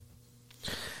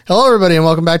Hello, everybody, and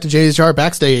welcome back to JHR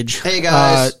Backstage. Hey,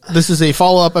 guys. This is a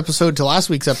follow-up episode to last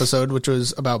week's episode, which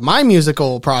was about my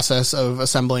musical process of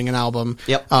assembling an album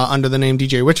under the name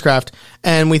DJ Witchcraft.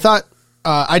 And we thought,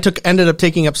 ended up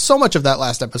taking up so much of that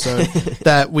last episode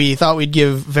that we thought we'd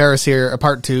give Veras here a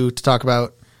part two to talk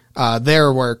about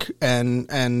their work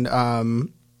and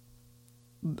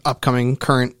upcoming,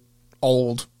 current,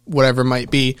 old, whatever it might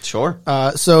be. Sure.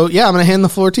 So, yeah, I'm going to hand the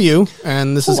floor to you,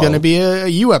 and this is going to be a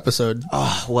you episode.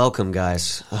 Oh, welcome,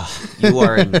 guys. You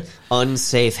are in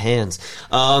unsafe hands.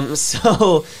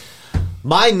 So,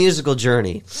 my musical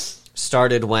journey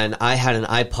started when I had an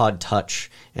iPod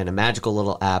Touch and a magical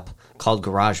little app called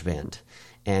GarageBand.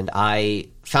 And I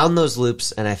found those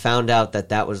loops, and I found out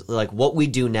that was, like, what we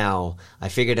do now. I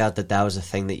figured out that was a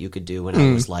thing that you could do when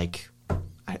I was, like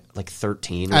 13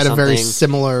 or something. I had a very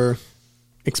similar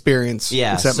experience,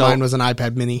 except so, mine was an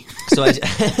iPad mini. so I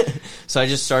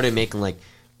just started making like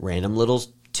random little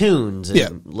tunes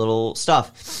and little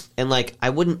stuff, and like I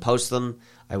wouldn't post them,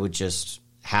 I would just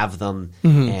have them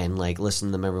and like listen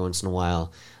to them every once in a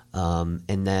while. And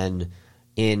then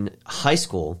in high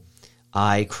school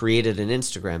I created an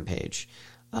Instagram page,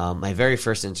 my very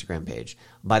first Instagram page,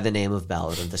 by the name of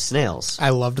Ballad of the Snails. I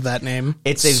loved that name.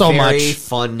 It's a very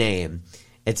fun name.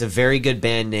 It's a very good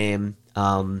band name.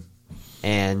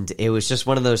 And it was just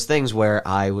one of those things where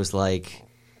I was like,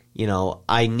 you know,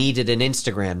 I needed an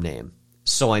Instagram name,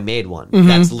 so I made one.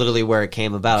 That's literally where it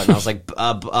came about. And I was like,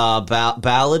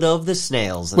 Ballad of the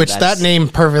Snails. And which that name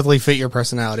perfectly fit your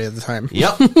personality at the time.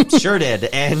 Yep, sure did.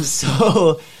 And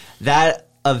so that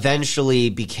eventually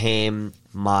became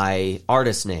my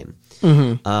artist name.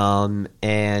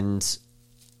 And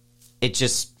it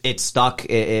stuck.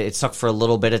 It stuck for a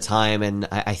little bit of time, and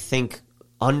I think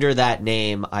under that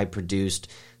name, I produced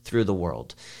Through the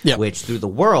World, which Through the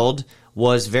World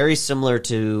was very similar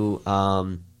to,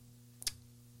 Through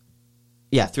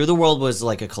the World was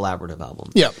like a collaborative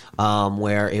album,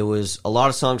 where it was a lot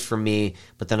of songs from me,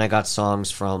 but then I got songs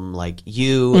from like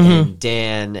you and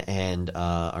Dan and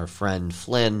our friend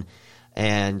Flynn,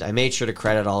 and I made sure to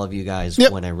credit all of you guys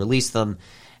when I released them,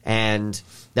 and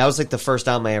that was like the first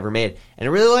album I ever made, and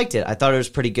I really liked it. I thought it was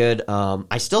pretty good.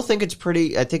 I still think I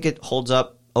think it holds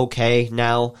up okay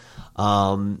now.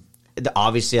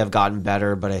 Obviously I've gotten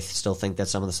better, but I still think that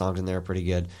some of the songs in there are pretty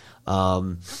good.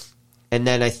 And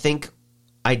then I think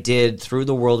I did Through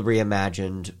the World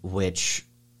Reimagined, which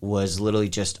was literally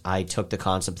just I took the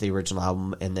concept of the original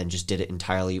album and then just did it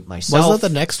entirely myself. Was that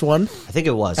the next one? I think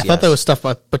it was. I thought there was stuff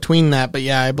between that, but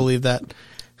yeah, I believe that.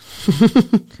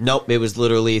 Nope, it was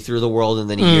literally Through the World, and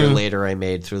then a year later I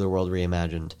made Through the World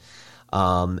Reimagined.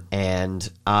 And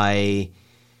I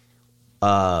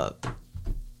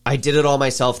did it all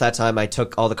myself that time. I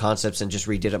took all the concepts and just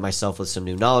redid it myself with some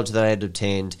new knowledge that I had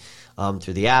obtained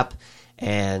through the app.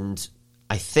 And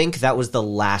I think that was the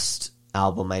last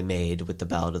album I made with the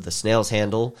Ballad of the Snails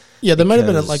handle. Yeah, there might have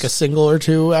been like a single or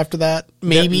two after that,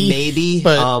 maybe.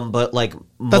 But like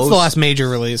that's the last major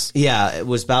release. Yeah, it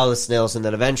was Ballad of the Snails, and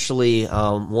then eventually,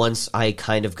 once I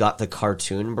kind of got the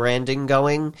cartoon branding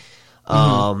going,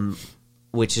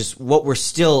 which is what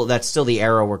that's still the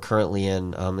era we're currently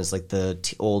in, is like the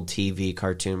old TV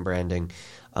cartoon branding.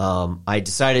 I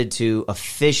decided to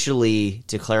officially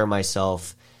declare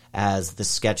myself as the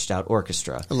Sketched Out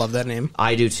Orchestra. I love that name.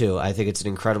 I do too. I think it's an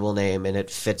incredible name, and it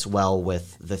fits well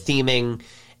with the theming.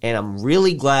 And I'm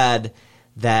really glad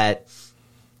that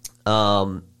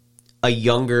a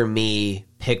younger me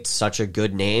picked such a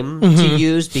good name to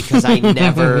use, because I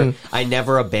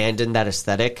never abandoned that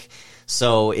aesthetic.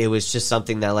 So it was just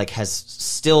something that like has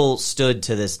still stood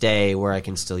to this day, where I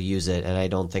can still use it, and I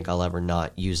don't think I'll ever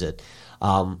not use it.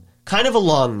 Kind of a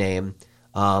long name.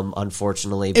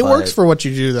 Unfortunately, it works for what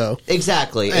you do, though.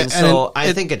 Exactly, and so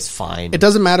I think it's fine. It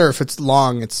doesn't matter if it's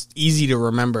long; it's easy to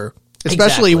remember,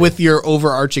 especially with your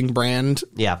overarching brand.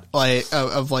 Yeah,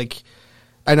 like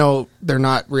I know they're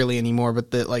not really anymore,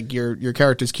 but your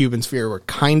characters, Cube and Sphere, were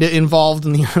kind of involved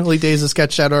in the early days of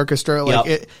Sketched Out Orchestra.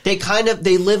 Like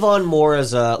they live on more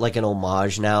as an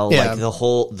homage now. Like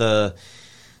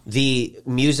the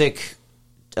music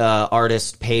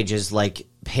artist pages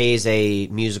pays a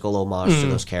musical homage to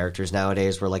those characters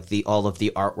nowadays, where like all of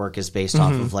the artwork is based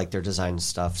off of like their design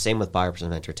stuff. Same with Buyers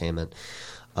of Entertainment,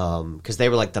 because they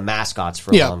were like the mascots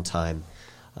for a long time,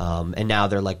 and now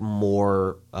they're like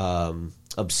more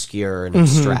obscure and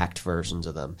abstract versions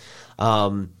of them.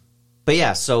 But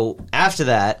yeah, so after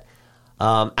that,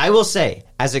 I will say,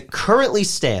 as it currently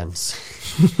stands,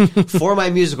 for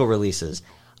my musical releases,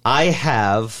 I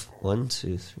have 1,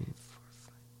 2, 3, 4, 5.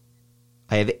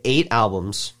 I have 8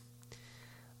 albums.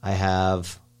 I have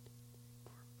 4,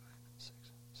 5, 6,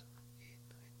 7, 8,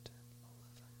 9, 10,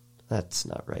 that's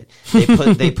not right.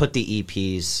 They put the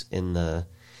EPs in the.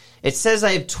 It says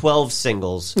I have 12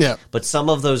 singles, but some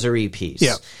of those are EPs.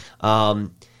 Yeah.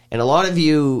 And a lot of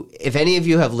you, if any of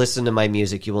you have listened to my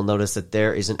music, you will notice that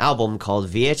there is an album called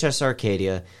VHS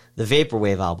Arcadia, the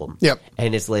Vaporwave album. Yep.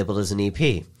 And it's labeled as an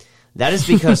EP. That is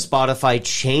because Spotify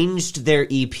changed their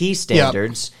EP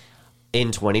standards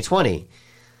in 2020.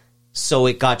 So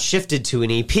it got shifted to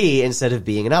an EP instead of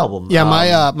being an album. Yeah,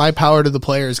 my Power to the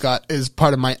Player is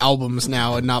part of my albums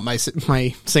now and not my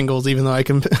singles, even though I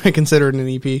consider it an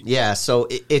EP. Yeah, so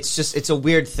it's a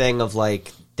weird thing of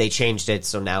like they changed it,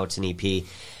 so now it's an EP.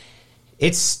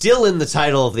 It's still in the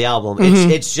title of the album.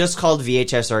 It's just called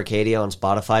VHS Arcadia on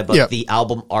Spotify, but the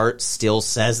album art still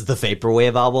says the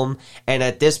Vaporwave album. And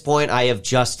at this point, I have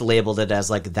just labeled it as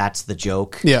like that's the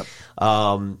joke. Yeah.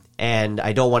 And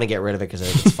I don't want to get rid of it because I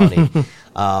think it's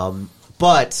funny.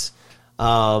 But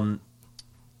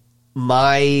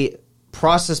my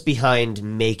process behind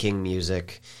making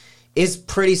music is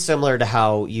pretty similar to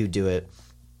how you do it.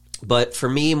 But for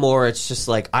me, more, it's just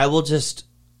like I will just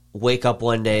wake up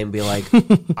one day and be like,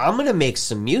 I'm going to make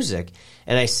some music.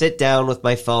 And I sit down with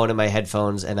my phone and my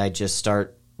headphones and I just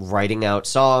start writing out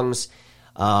songs.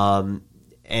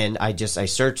 And I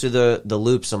search through the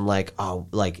loops. I'm like, oh,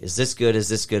 like, is this good? Is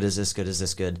this good? Is this good? Is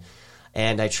this good?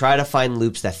 And I try to find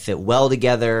loops that fit well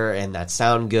together and that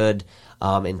sound good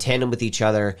in tandem with each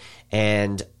other.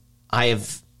 And I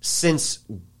have since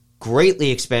greatly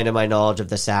expanded my knowledge of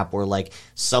this app where, like,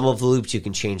 some of the loops you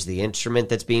can change the instrument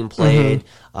that's being played,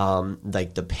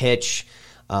 like the pitch,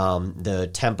 the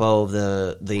tempo of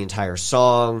the entire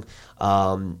song.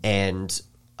 And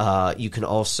you can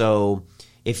also,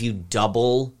 if you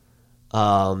double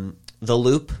the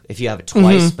loop, if you have it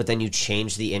twice, but then you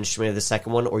change the instrument of the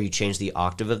second one or you change the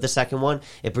octave of the second one,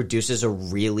 it produces a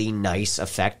really nice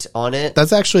effect on it.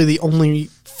 That's actually the only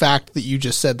fact that you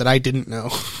just said that I didn't know.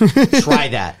 Try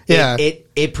that. Yeah.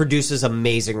 It produces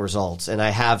amazing results. And I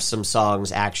have some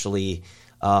songs actually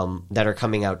that are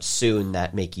coming out soon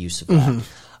that make use of that.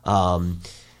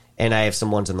 And I have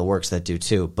some ones in the works that do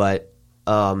too. But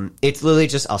it's literally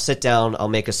just I'll sit down, I'll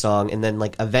make a song, and then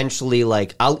like eventually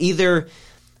like I'll either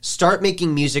start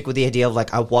making music with the idea of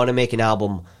like I want to make an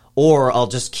album, or I'll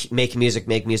just make music,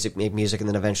 and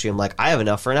then eventually I'm like I have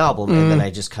enough for an album, and then I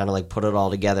just kind of like put it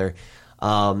all together.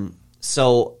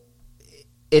 So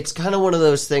it's kind of one of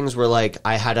those things where like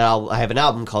I have an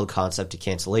album called Concept to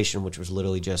Cancellation, which was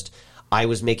literally just I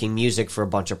was making music for a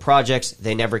bunch of projects.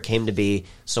 They never came to be,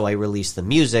 so I released the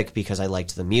music because I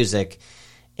liked the music,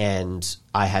 and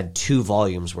I had 2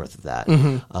 volumes worth of that.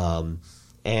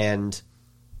 And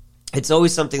it's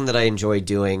always something that I enjoy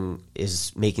doing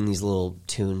is making these little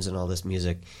tunes and all this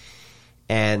music.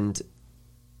 And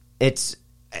it's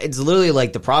literally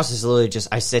like the process is literally just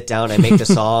I sit down, I make the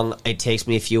song. It takes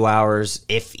me a few hours,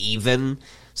 if even.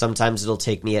 Sometimes it'll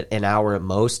take me an hour at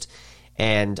most.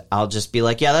 And I'll just be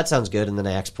like, yeah, that sounds good. And then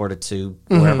I export it to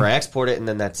wherever I export it, and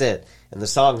then that's it. And the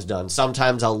song's done.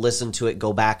 Sometimes I'll listen to it,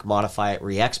 go back, modify it,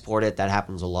 re-export it. That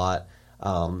happens a lot,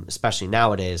 especially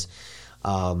nowadays.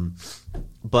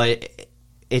 But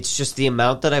it's just the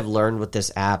amount that I've learned with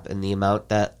this app and the amount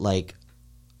that like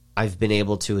I've been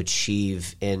able to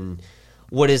achieve in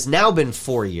what has now been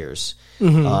 4 years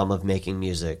of making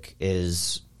music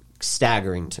is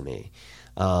staggering to me.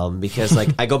 Because like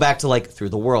I go back to like Through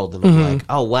the World and I'm like,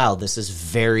 oh wow, this is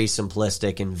very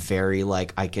simplistic and very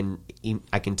like I can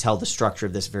tell the structure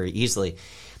of this very easily.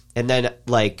 And then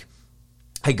like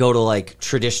I go to like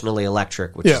Traditionally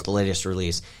Electric, which is the latest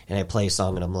release, and I play a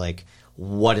song and I'm like,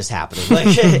 what is happening?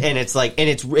 Like, and it's like, and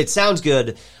it sounds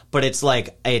good, but it's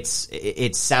like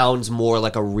it sounds more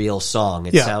like a real song.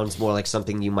 It sounds more like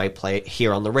something you might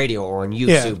hear on the radio or on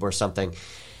YouTube or something.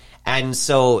 And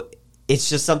so it's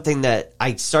just something that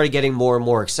I started getting more and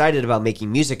more excited about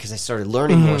making music because I started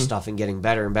learning more stuff and getting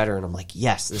better and better. And I'm like,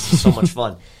 yes, this is so much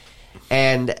fun.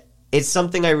 And it's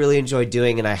something I really enjoy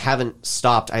doing, and I haven't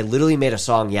stopped. I literally made a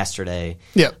song yesterday.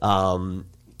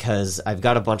 Because I've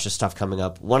got a bunch of stuff coming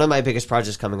up. One of my biggest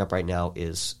projects coming up right now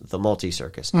is the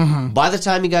Multi-Circus. By the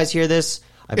time you guys hear this,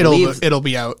 I believe it'll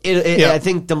be out. I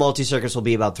think the Multi-Circus will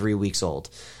be about 3 weeks old.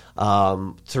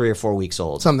 3 or 4 weeks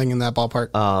old. Something in that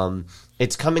ballpark.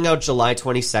 It's coming out July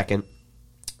 22nd.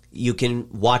 You can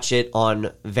watch it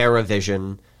on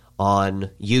VeraVision on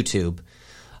YouTube.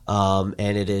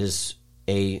 And it is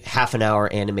a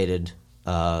half-an-hour animated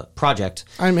project.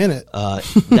 I'm in it.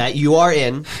 That you are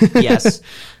in, yes.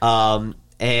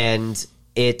 And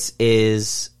it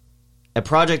is a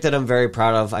project that I'm very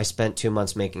proud of. I spent 2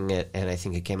 months making it, and I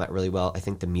think it came out really well. I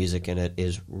think the music in it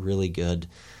is really good.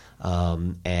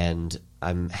 And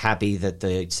I'm happy that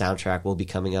the soundtrack will be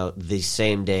coming out the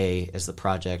same day as the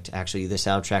project. Actually, the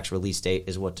soundtrack's release date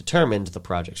is what determined the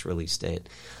project's release date.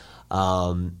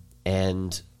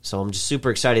 And so I'm just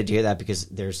super excited to hear that because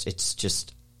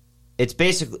it's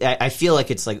basically, I feel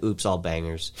like it's like Oops All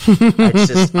Bangers.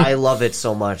 I love it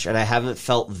so much, and I haven't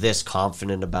felt this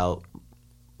confident about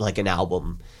like an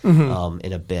album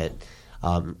in a bit.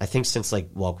 I think since like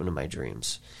Welcome to My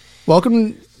Dreams.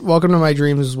 Welcome to My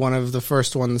Dreams is one of the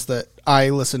first ones that I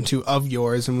listened to of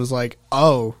yours and was like,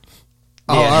 all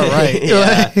right.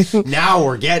 Yeah. Now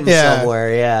we're getting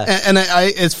somewhere, yeah. And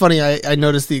it's funny, I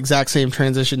noticed the exact same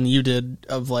transition you did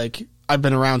of like, I've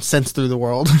been around since Through the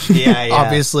World. Yeah.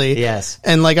 Obviously. Yes.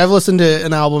 And like, I've listened to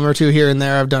an album or two here and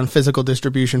there. I've done physical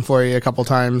distribution for you a couple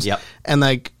times. Yep. And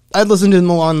like, I'd listened to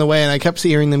them along the way and I kept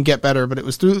hearing them get better, but it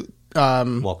was through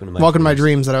Welcome to My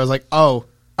Dreams that I was like, oh,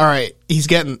 all right,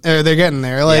 they're getting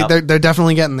there. Like they're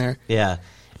definitely getting there. Yeah.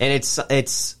 And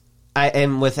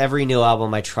and with every new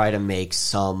album I try to make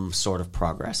some sort of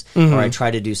progress. Or I try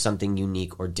to do something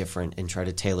unique or different and try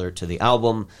to tailor it to the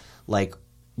album. Like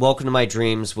Welcome to My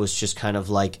Dreams was just kind of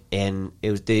like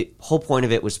the whole point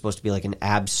of it was supposed to be like an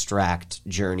abstract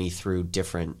journey through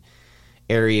different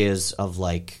areas of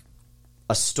like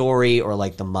a story or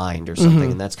like the mind or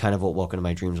something. And that's kind of what Welcome to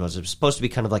My Dreams was. It was supposed to be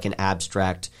kind of like an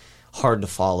abstract, hard to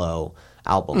follow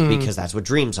album because that's what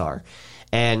dreams are.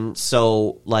 And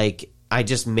so like I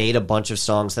just made a bunch of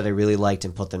songs that I really liked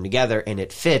and put them together, and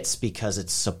it fits because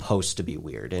it's supposed to be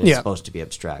weird and it's supposed to be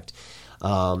abstract.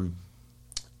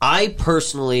 I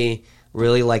personally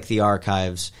really like the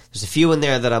archives. There's a few in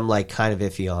there that I'm like kind of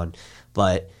iffy on,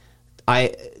 but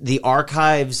the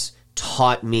archives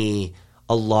taught me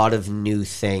a lot of new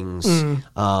things,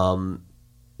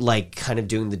 like kind of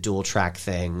doing the dual track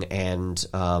thing and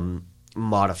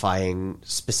modifying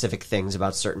specific things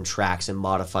about certain tracks and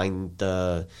modifying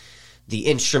the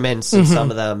instruments and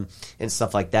some of them and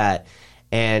stuff like that.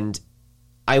 And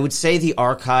I would say the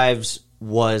archives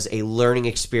was a learning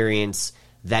experience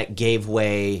that gave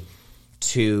way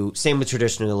to, same with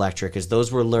Traditional Electric, as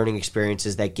those were learning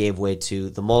experiences that gave way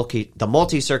to the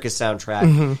Multi-Circus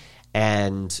soundtrack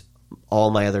and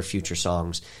all my other future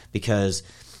songs, because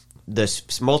the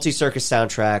Multi-Circus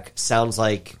soundtrack sounds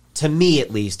like, to me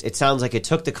at least, it sounds like it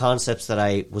took the concepts that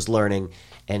I was learning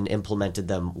and implemented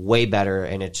them way better,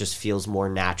 and it just feels more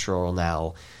natural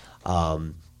now.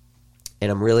 And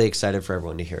I'm really excited for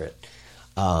everyone to hear it.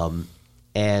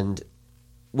 And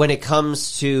when it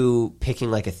comes to picking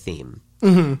like a theme,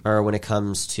 or when it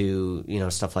comes to,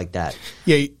 stuff like that.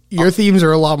 Yeah, your themes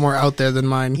are a lot more out there than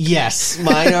mine. Yes,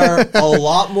 mine are a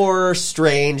lot more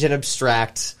strange and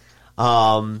abstract.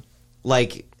 We're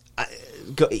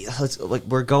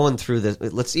going through this.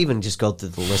 Let's even just go through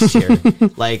the list here.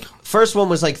 Like, first one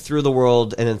was like Through the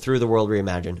World, and then Through the World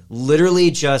Reimagined.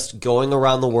 Literally just going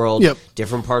around the world,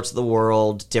 different parts of the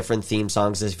world, different theme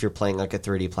songs as if you're playing like a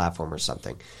 3D platform or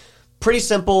something. Pretty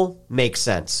simple, makes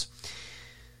sense.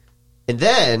 And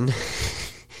then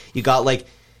you got like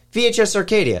VHS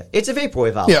Arcadia. It's a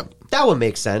Vaporwave album. Yep. That one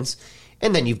makes sense.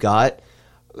 And then you've got,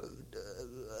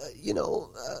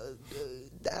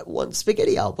 that one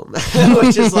Spaghetti album,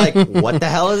 which is like, what the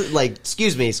hell is, like,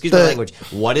 excuse me the language.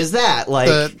 What is that?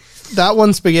 Like, that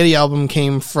one Spaghetti album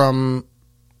came from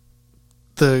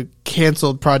the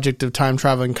canceled project of Time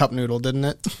Traveling Cup Noodle, didn't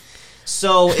it?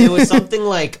 So it was something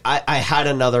like I had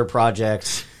another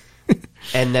project,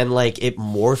 and then like it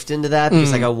morphed into that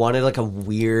because like I wanted like a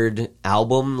weird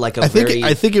album, like I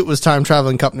think it was Time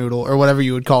Traveling Cup Noodle or whatever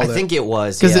you would call it. I think it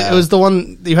was because it was the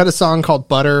one you had a song called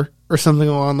Butter or something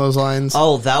along those lines.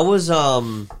 Oh, that was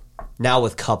Now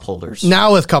with Cup Holders.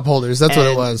 Now with Cup Holders, that's what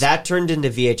it was. That turned into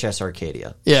VHS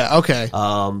Arcadia. Yeah, okay.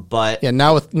 But yeah,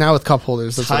 now with Cup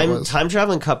Holders, that's what it was. Time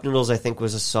Traveling Cup Noodles, I think,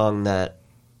 was a song that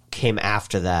came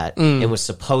after that and was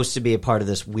supposed to be a part of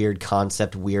this weird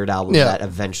concept, weird album that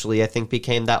eventually I think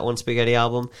became That One Spaghetti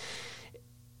album.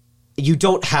 You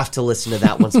don't have to listen to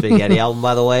That One Spaghetti album,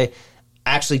 by the way.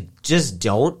 Actually, just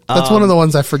don't. That's one of the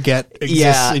ones I forget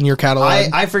exists in your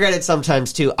catalog. I forget it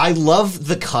sometimes too. I love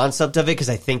the concept of it because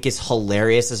I think it's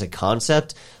hilarious as a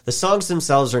concept. The songs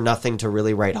themselves are nothing to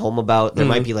really write home about. There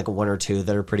might be like one or two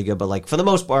that are pretty good, but like for the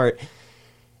most part,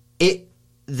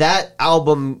 that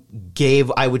album gave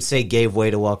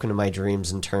way to Welcome to My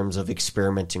Dreams in terms of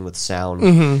experimenting with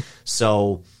sound.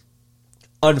 So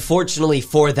unfortunately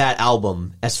for that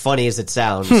album, as funny as it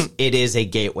sounds, it is a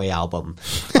gateway album.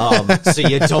 So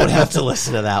you don't have to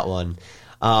listen to that one.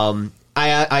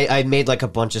 I made like a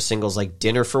bunch of singles like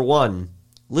Dinner for One,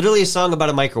 literally a song about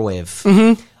a microwave.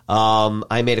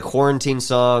 I made a quarantine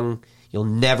song. You'll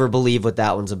never believe what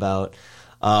that one's about.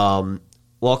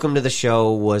 Welcome to the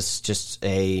Show was just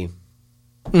that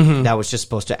was just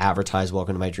supposed to advertise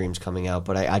Welcome to My Dreams coming out,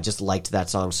 but I just liked that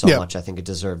song so much. I think it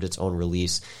deserved its own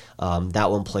release.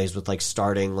 That one plays with like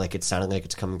starting like it sounded like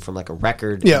it's coming from like a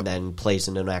record and then plays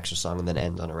into an actual song and then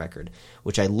ends on a record,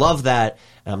 which I love that.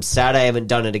 And I'm sad I haven't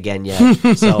done it again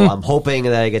yet, so I'm hoping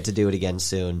that I get to do it again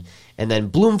soon. And then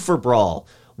Bloom for Brawl,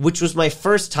 which was my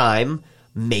first time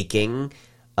making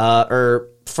or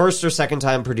first or second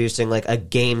time producing like a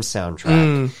game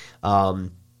soundtrack.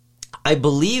 I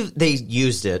believe they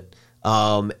used it,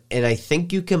 and I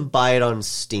think you can buy it on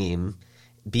Steam.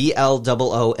 BLOOMFER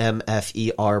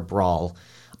Brawl.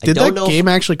 Did that game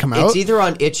actually come out? It's either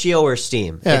on Itch.io or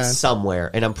Steam. Yeah. It's somewhere,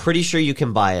 and I'm pretty sure you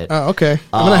can buy it. Oh, okay.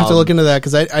 I'm going to have to look into that,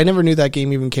 because I never knew that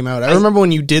game even came out. I remember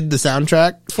when you did the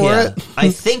soundtrack for it.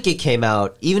 I think it came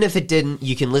out. Even if it didn't,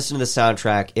 you can listen to the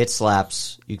soundtrack. It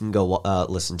slaps. You can go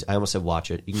listen to it. I almost said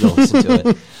watch it. You can go listen to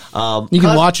it. You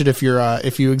can watch it if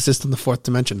you exist in the fourth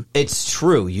dimension. It's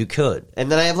true. You could.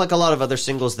 And then I have like a lot of other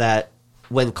singles that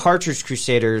when Cartridge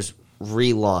Crusaders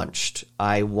relaunched,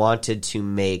 I wanted to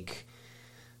make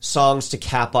songs to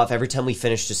cap off every time we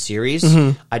finished a series.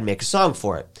 I'd make a song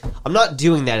for it. I'm not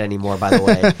doing that anymore, by the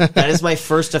way. That is my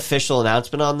first official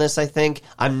announcement on this, I think.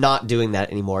 I'm not doing that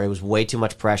anymore. It was way too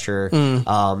much pressure.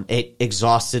 It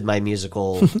exhausted my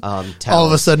musical talent. All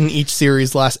of a sudden, each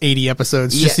series lasts 80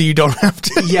 episodes just so you don't have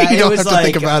to,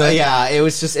 think about it. Yeah, it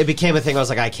was just, it became a thing. I was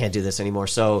like, I can't do this anymore.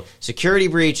 So Security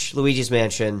Breach, Luigi's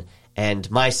Mansion,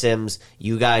 and My Sims,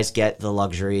 you guys get the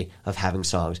luxury of having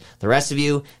songs. The rest of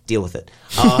you, deal with it.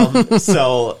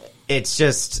 So it's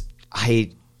just,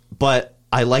 but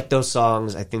I like those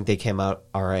songs. I think they came out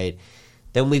all right.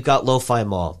 Then we've got Lo-Fi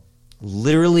Mall.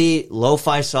 Literally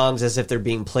lo-fi songs as if they're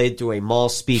being played through a mall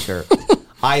speaker.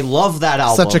 I love that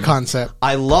album. Such a concept.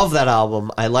 I love that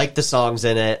album. I like the songs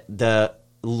in it. The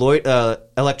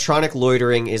Electronic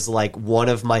Loitering is like one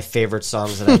of my favorite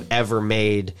songs that I've ever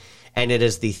made. And it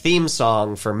is the theme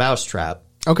song for Mousetrap.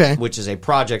 Okay. Which is a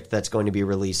project that's going to be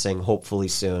releasing hopefully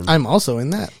soon. I'm also in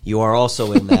that. You are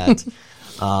also in that.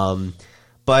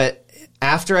 But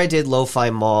after I did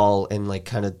Lo-Fi Mall and like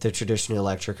kind of the traditional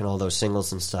electric and all those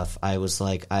singles and stuff, I was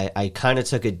like, I kind of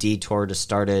took a detour to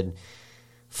started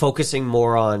focusing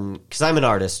more on, because I'm an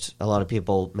artist. A lot of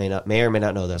people may or may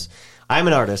not know this. I'm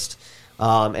an artist,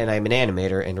 and I'm an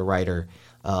animator and a writer.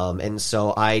 And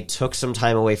so I took some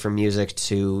time away from music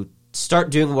to start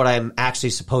doing what I'm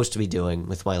actually supposed to be doing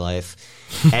with my life.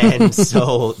 And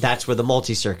so that's where the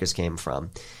multi-circus came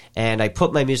from. And I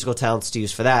put my musical talents to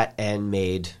use for that and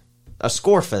made a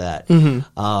score for that.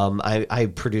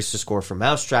 I produced a score for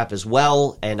Mousetrap as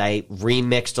well, and I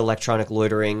remixed Electronic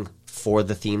Loitering for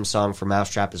the theme song for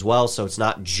Mousetrap as well. So it's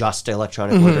not just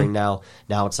Electronic Loitering now.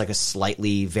 Now it's like a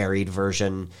slightly varied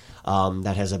version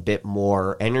that has a bit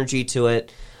more energy to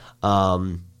it.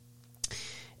 And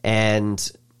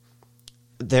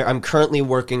I'm currently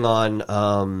working on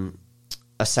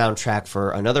a soundtrack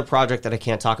for another project that I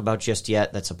can't talk about just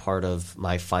yet. That's a part of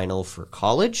my final for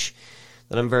college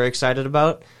that I'm very excited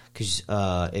about, because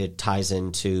it ties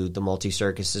into the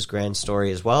Multi-Circus's grand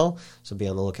story as well. So be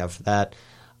on the lookout for that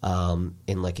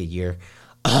in like a year.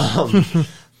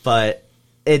 But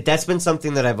that's been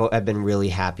something that I've been really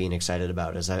happy and excited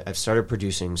about, is I've started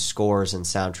producing scores and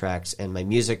soundtracks, and my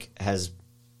music has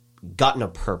gotten a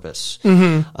purpose.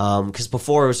 Because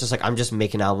before it was just like, I'm just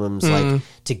making albums like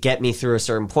to get me through a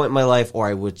certain point in my life, or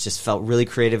I would just felt really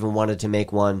creative and wanted to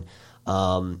make one,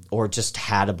 or just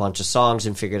had a bunch of songs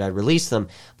and figured I'd release them.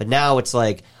 But now it's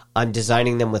like I'm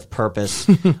designing them with purpose.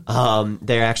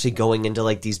 They're actually going into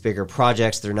like these bigger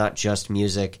projects. They're not just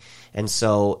music. And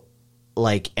so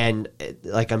I'm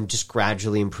just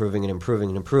gradually improving and improving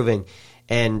and improving.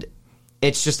 And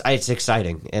it's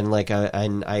exciting. And like,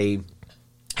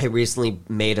 I recently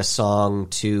made a song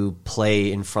to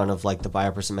play in front of like the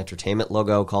Bioprism Entertainment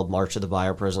logo called March of the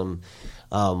Bioprism,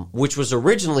 which was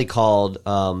originally called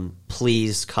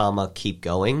Please, Keep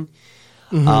Going.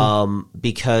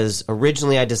 Because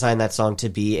originally I designed that song to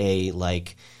be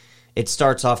it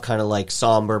starts off kind of like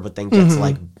somber, but then gets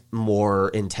like more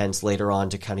intense later on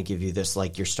to kind of give you this,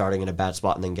 like, you're starting in a bad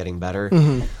spot and then getting better.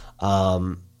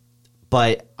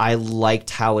 But I liked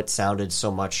how it sounded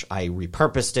so much, I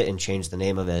repurposed it and changed the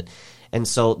name of it. And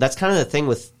so that's kind of the thing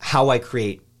with how I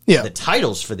create the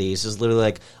titles for these, is literally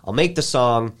like, I'll make the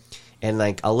song and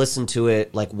like I'll listen to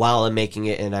it like while I'm making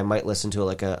it, and I might listen to it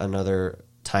like another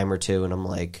time or two, and I'm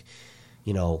like,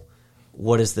 you know,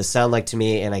 what does this sound like to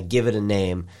me? And I give it a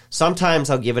name. Sometimes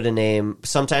I'll give it a name.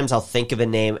 Sometimes I'll think of a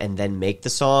name and then make the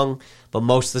song. But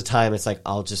most of the time it's like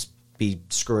I'll just be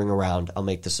screwing around. I'll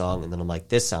make the song and then I'm like,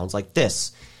 this sounds like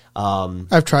this.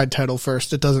 I've tried title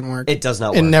first. It doesn't work. It does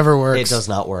not work. It never works. It does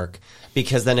not work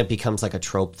because then it becomes like a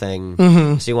trope thing.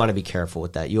 So you want to be careful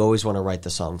with that. You always want to write the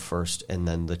song first and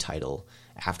then the title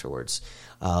afterwards.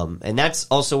 And that's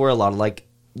also where a lot of like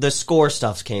the score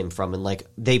stuff came from. And like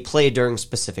they play during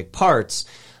specific parts,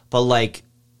 but like,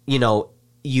 you know,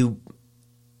 you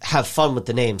have fun with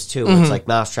the names too. It's like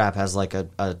Mousetrap has like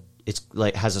it's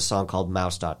like has a song called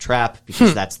Mouse.trap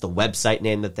because that's the website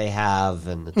name that they have.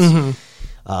 And it's,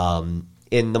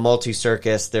 in the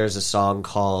Multi-Circus, there's a song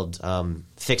called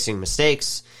Fixing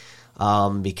Mistakes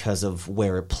because of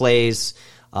where it plays.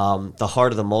 The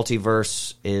Heart of the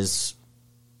Multiverse is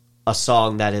a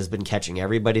song that has been catching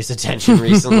everybody's attention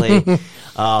recently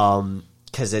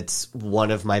because it's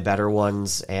one of my better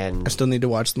ones. And I still need to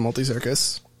watch the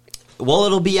Multi-Circus. Well,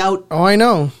 it'll be out. Oh, I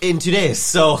know. In 2 days,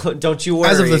 so don't you worry.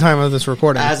 As of the time of this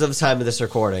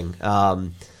recording.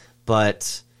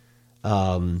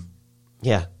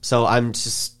 Yeah, so I'm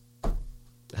just,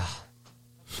 I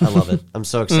love it. I'm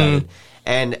so excited,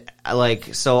 and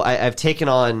like, so I've taken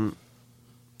on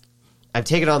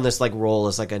this like role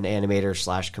as like an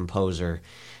animator / composer,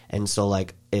 and so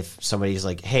like if somebody's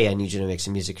like, hey, I need you to make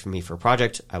some music for me for a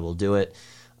project, I will do it.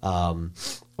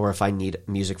 Or if I need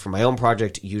music for my own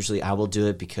project, usually I will do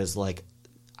it because like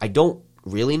I don't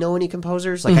really know any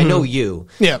composers. Like I know you,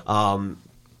 and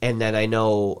then I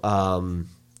know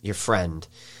your friend.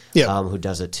 Who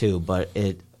does it too, but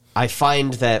I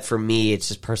find that for me, it's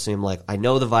just personally, I'm like, I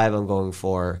know the vibe I'm going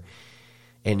for,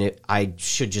 and I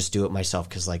should just do it myself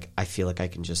because like I feel like I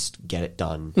can just get it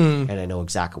done, and I know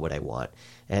exactly what I want,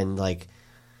 and like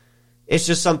it's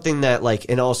just something that like,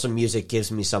 and also music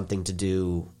gives me something to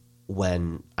do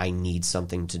when I need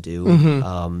something to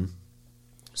do.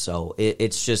 So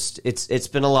it's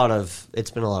been a lot of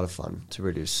fun to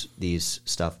produce these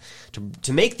stuff,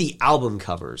 to make the album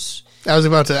covers. I was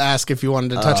about to ask if you wanted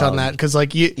to touch on that because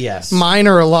like yes, mine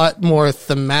are a lot more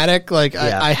thematic. Like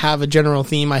I have a general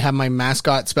theme. I have my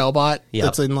mascot Spellbot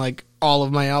that's in like all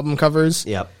of my album covers.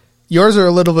 Yours are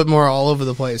a little bit more all over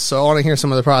the place, so I want to hear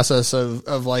some of the process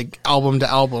of like album to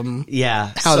album.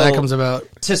 How that comes about.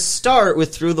 To start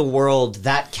with, Through the World,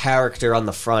 that character on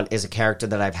the front is a character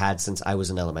that I've had since I was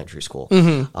in elementary school.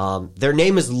 Their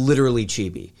name is literally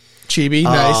Chibi. Chibi,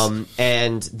 nice.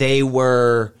 And they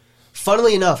were,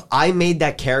 funnily enough, I made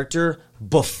that character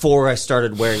before I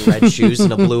started wearing red shoes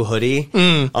and a blue hoodie.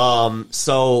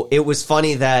 So it was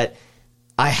funny that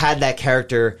I had that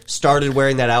character, started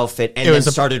wearing that outfit, and then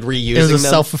started reusing them. It was a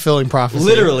self-fulfilling prophecy.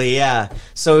 Literally, yeah.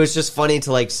 So it was just funny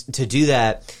to do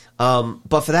that.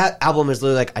 But for that album, is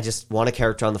literally like I just want a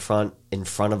character on the front, in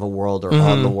front of a world or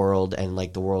on the world, and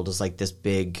like the world is like this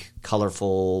big,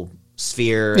 colorful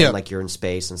sphere, and like you're in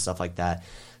space and stuff like that.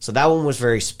 So that one was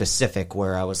very specific,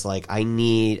 where I was like, I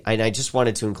just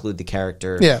wanted to include the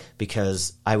character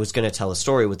because I was going to tell a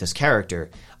story with this character.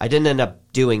 I didn't end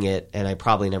up doing it, and I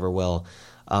probably never will.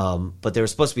 But there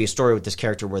was supposed to be a story with this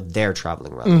character where they're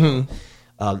traveling around the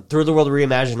world. Through the World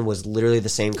Reimagined was literally the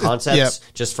same concepts,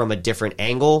 just from a different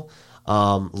angle,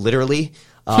 literally,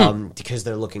 because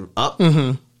they're looking up.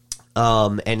 And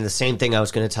the same thing, I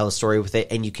was going to tell a story with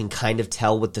it, and you can kind of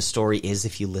tell what the story is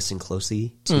if you listen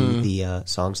closely to the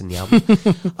songs in the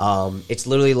album. It's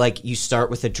literally like you start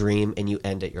with a dream and you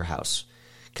end at your house.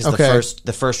 Because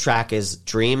the first track is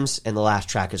Dreams, and the last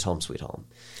track is Home Sweet Home.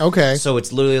 Okay. So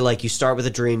it's literally like you start with a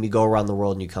dream, you go around the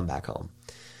world, and you come back home.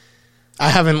 I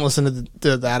haven't listened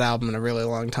to that album in a really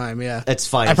long time, yeah. It's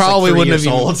fine. I probably wouldn't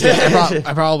have old.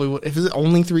 I probably would. Is it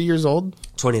only 3 years old?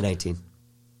 2019.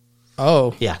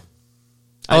 Oh. Yeah.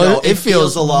 I know, it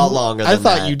feels a lot longer than I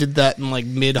thought you did that in like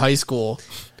mid-high school.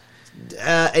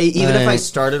 Even if I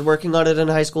started working on it in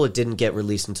high school, it didn't get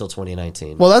released until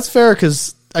 2019. Well, that's fair,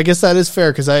 because I guess that is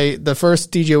fair, because the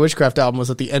first DJ Witchcraft album was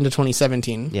at the end of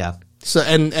 2017. Yeah. So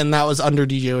and that was under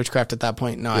DJ Witchcraft at that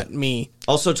point, not me.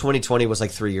 Also, 2020 was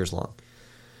like 3 years long.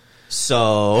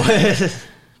 So,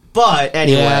 but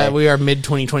anyway. Yeah, we are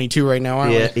mid-2022 right now,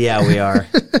 aren't we? Yeah, we are.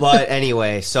 But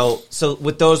anyway, so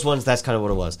with those ones, that's kind of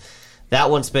what it was. That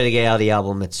one, Spaghetti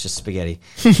album, it's just spaghetti.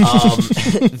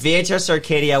 VHS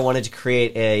Arcadia, I wanted to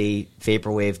create a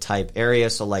vaporwave type area.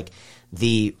 So like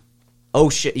the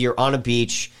ocean, you're on a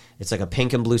beach. It's like a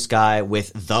pink and blue sky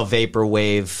with the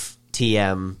vaporwave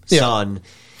TM sun.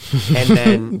 And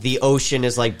then the ocean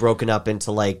is like broken up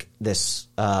into like this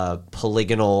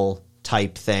polygonal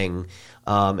type thing.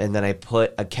 And then I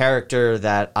put a character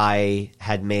that I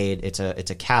had made. It's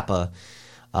a Kappa.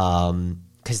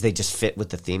 Because they just fit with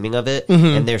the theming of it,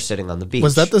 and they're sitting on the beach.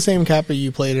 Was that the same Kappa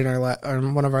you played in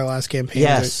on one of our last campaigns?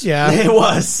 Yes. Yeah. It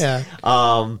was. Yeah.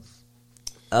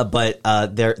 But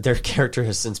their character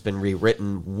has since been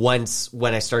rewritten once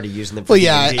when I started using them for Well,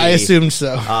 yeah, D&D, I assumed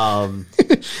so.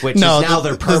 Which is now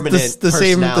their permanent the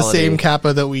personality. same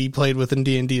Kappa that we played with in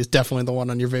D&D is definitely the one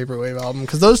on your Vaporwave album,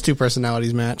 because those two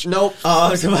personalities match. Nope.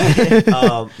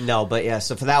 No, but yeah,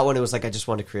 so for that one, it was like I just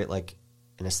wanted to create like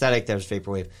an aesthetic that was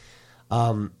Vaporwave.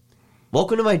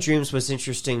 Welcome to My Dreams was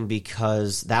interesting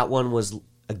because that one was,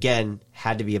 again,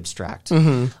 had to be abstract.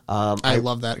 Mm-hmm. I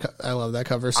love that. I love that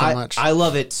cover so much. I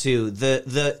love it too.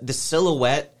 The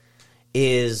silhouette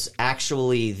is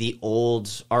actually the old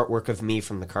artwork of me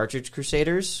from the Cartridge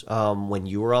Crusaders when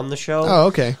you were on the show. Oh,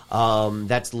 okay.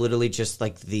 That's literally just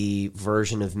like the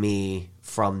version of me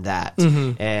from that.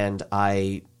 Mm-hmm. And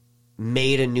I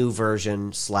made a new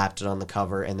version, slapped it on the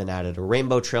cover, and then added a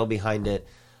rainbow trail behind it.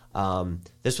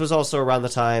 This was also around the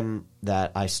time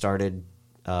that I started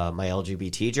my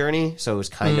LGBT journey, so it was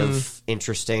kind of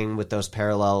interesting with those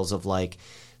parallels of like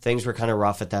things were kind of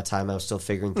rough at that time. I was still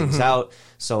figuring things out,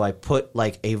 so I put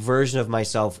like a version of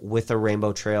myself with a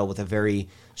rainbow trail with a very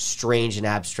strange and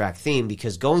abstract theme,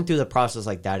 because going through the process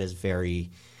like that is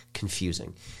very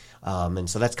confusing. And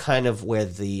so that's kind of where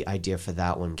the idea for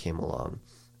that one came along.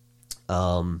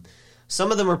 Some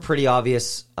of them are pretty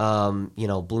obvious.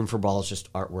 Bloom for Ball is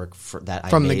just artwork that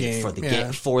I made game, for the yeah.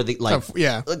 game, for the like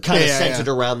centered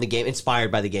around the game, inspired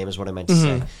by the game is what I meant to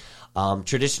say.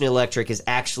 Traditional Electric is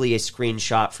actually a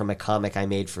screenshot from a comic I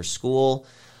made for school,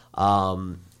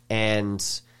 and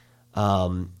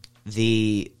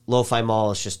the Lo-Fi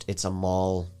Mall is it's a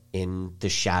mall in the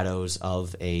shadows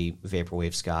of a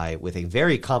vaporwave sky with a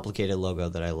very complicated logo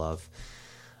that I love.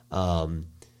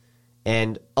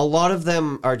 And a lot of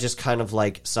them are just kind of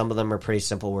like, some of them are pretty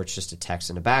simple where it's just a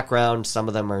text in the background. Some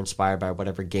of them are inspired by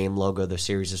whatever game logo the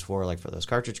series is for, like for those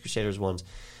Cartridge Crusaders ones.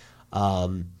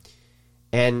 And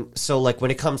so like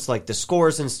when it comes to like the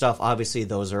scores and stuff, obviously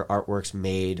those are artworks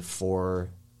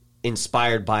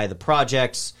inspired by the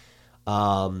projects,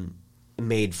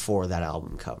 made for that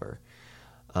album cover.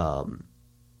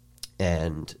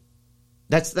 And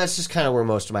that's just kind of where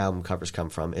most of my album covers come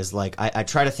from, is like I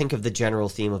try to think of the general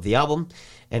theme of the album,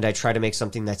 and I try to make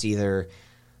something that's either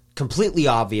completely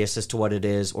obvious as to what it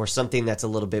is or something that's a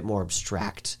little bit more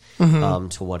abstract to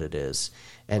what it is.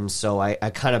 And so I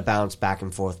kind of bounce back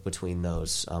and forth between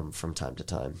those from time to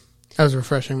time. I was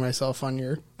refreshing myself on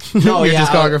your your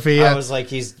discography. I was like,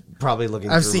 he's probably looking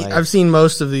through I've seen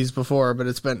most of these before, but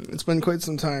it's been quite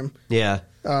some time. Yeah.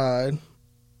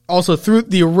 Also, through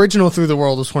the original Through the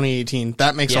World was 2018.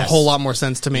 That makes a whole lot more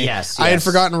sense to me. Yes. I had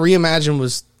forgotten Reimagine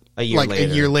was a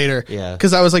year later. Yeah.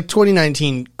 Because I was like,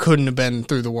 2019 couldn't have been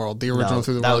Through the World, the original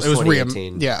Through the World. It was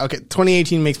 2018. Yeah, okay.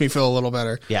 2018 makes me feel a little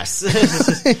better. Yes.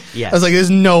 Yes. I was like, there's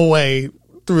no way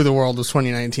Through the World was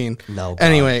 2019. No.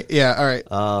 Anyway, yeah, all right.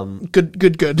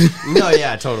 Good. No,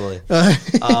 yeah, totally.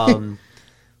 But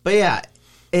yeah,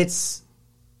 it's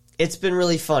been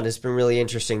really fun. It's been really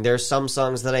interesting. There's some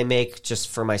songs that I make just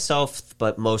for myself,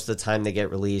 but most of the time they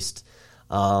get released.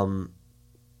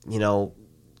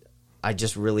 I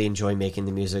just really enjoy making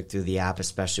the music through the app,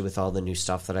 especially with all the new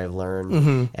stuff that I've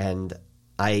learned. And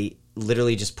I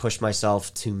literally just push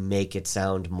myself to make it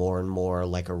sound more and more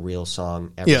like a real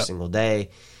song every single day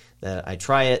that I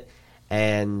try it.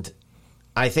 And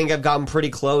I think I've gotten pretty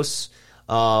close.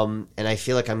 And I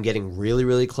feel like I'm getting really,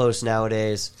 really close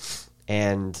nowadays.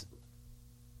 And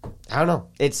I don't know.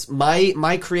 It's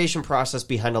my creation process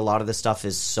behind a lot of this stuff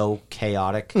is so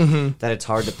chaotic that it's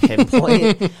hard to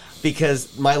pinpoint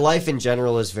because my life in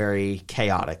general is very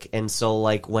chaotic. And so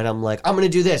like when I'm like, I'm going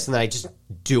to do this, and then I just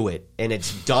do it and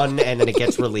it's done and then it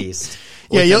gets released.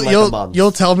 Yeah,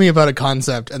 you'll tell me about a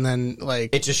concept and then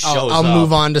like it just shows I'll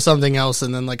move on to something else,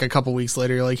 and then like a couple weeks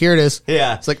later you're like, here it is.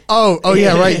 Yeah. It's like, oh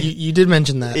yeah, right. You did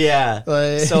mention that. Yeah.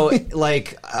 So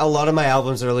like a lot of my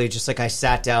albums are really just like I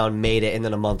sat down, made it, and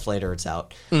then a month later it's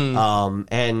out.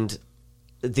 And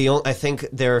I think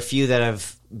there are a few that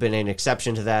have been an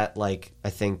exception to that. Like I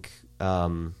think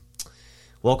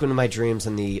Welcome to My Dreams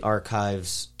and the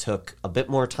Archives took a bit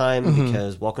more time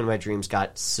because Welcome to My Dreams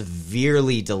got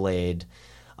severely delayed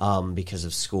because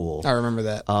of school. I remember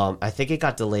that. I think it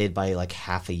got delayed by like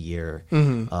half a year.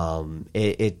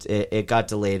 It got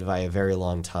delayed by a very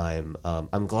long time.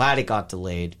 I'm glad it got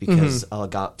delayed because I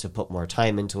got to put more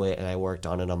time into it and I worked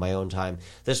on it on my own time.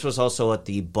 This was also at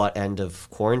the butt end of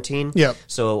quarantine. Yep.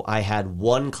 So I had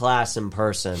one class in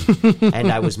person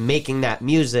and I was making that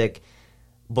music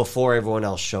before everyone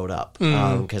else showed up,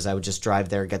 because I would just drive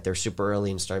there, get there super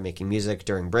early, and start making music.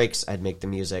 During breaks, I'd make the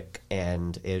music,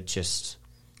 and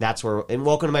that's where. And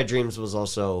Welcome to My Dreams was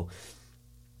also,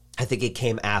 I think it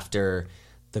came after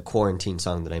the quarantine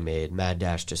song that I made, Mad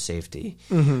Dash to Safety.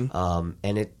 Mm-hmm.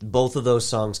 And both of those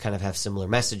songs kind of have similar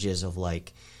messages of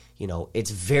like, you know,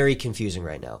 it's very confusing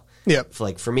right now. Yep.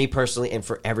 For me personally and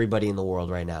for everybody in the world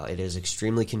right now, it is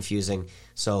extremely confusing.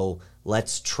 So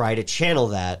let's try to channel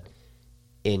that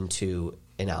into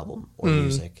an album or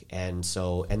music. And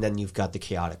then you've got the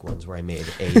chaotic ones where I made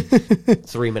a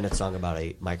 3-minute song about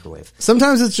a microwave.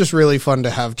 Sometimes it's just really fun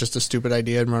to have just a stupid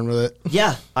idea and run with it.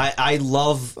 Yeah, I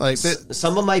love like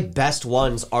some of my best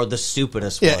ones are the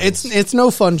stupidest ones. Yeah, it's no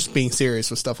fun just being serious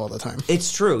with stuff all the time.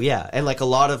 It's true, yeah. And like a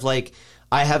lot of like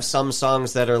I have some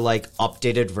songs that are like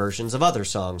updated versions of other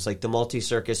songs. Like the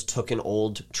Multi-Circus took an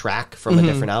old track from a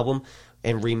different album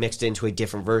and remixed it into a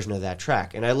different version of that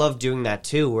track. And I love doing that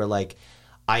too, where like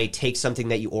I take something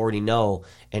that you already know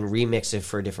and remix it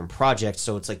for a different project.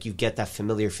 So it's like you get that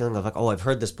familiar feeling of like, oh, I've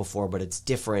heard this before, but it's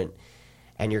different.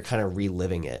 And you're kind of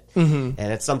reliving it. And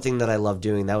it's something that I love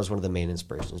doing. That was one of the main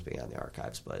inspirations being on the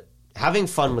archives. But having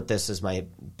fun with this is my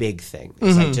big thing.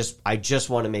 I just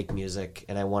want to make music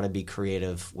and I want to be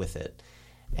creative with it.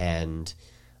 And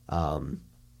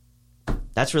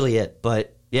that's really it.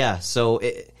 But yeah, so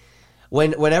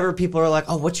whenever people are like,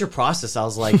 "Oh, what's your process?" I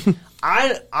was like,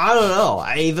 I don't know.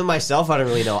 Even myself, I don't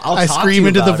really know. I scream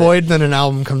into the void, then an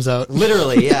album comes out.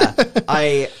 Literally, yeah.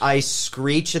 I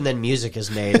screech, and then music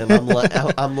is made, and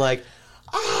I'm like,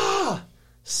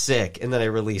 sick, and then I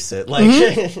release it. Like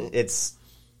it's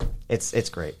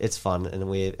great. It's fun,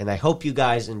 and I hope you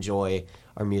guys enjoy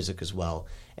our music as well.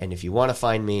 And if you want to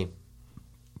find me,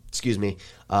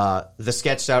 the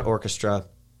Sketched Out Orchestra.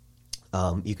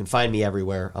 You can find me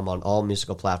everywhere. I'm on all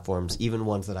musical platforms, even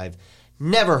ones that I've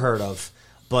never heard of,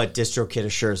 but DistroKid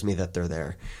assures me that they're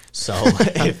there. So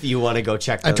if you want to go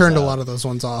check those out. I turned a lot of those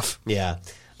ones off. Yeah.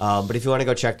 But if you want to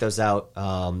go check those out,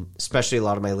 especially a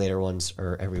lot of my later ones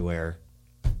are everywhere,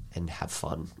 and have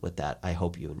fun with that. I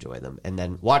hope you enjoy them. And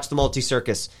then watch the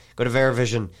Multi-Circus. Go to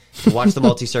VeraVision to watch the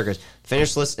Multi-Circus.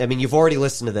 You've already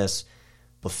listened to this,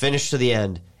 but finish to the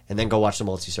end. And then go watch the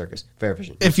Multi-Circus.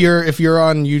 VeraVision. If you're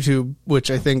on YouTube,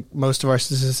 which I think most of our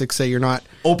statistics say you're not,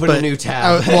 open a new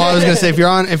tab. I was going to say if you're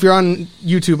on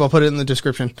YouTube, I'll put it in the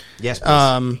description. Yes,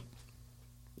 please.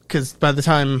 Because by the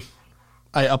time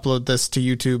I upload this to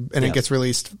YouTube and it gets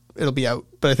released, it'll be out.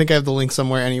 But I think I have the link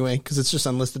somewhere anyway because it's just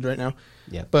unlisted right now.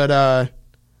 Yeah. But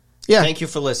yeah. Thank you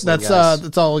for listening.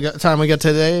 That's all time we got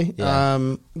today.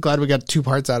 Yeah. Glad we got 2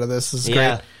 parts out of this. This is great.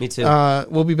 Yeah, me too.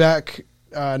 We'll be back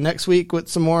next week with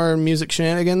some more music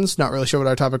shenanigans. Not really sure what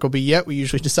our topic will be yet. We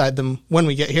usually decide them when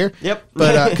we get here. Yep.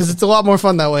 But because it's a lot more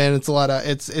fun that way, and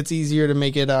it's easier to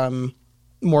make it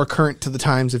more current to the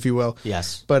times, if you will.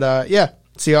 Yes. But yeah,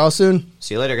 see you all soon.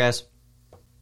 See you later, guys.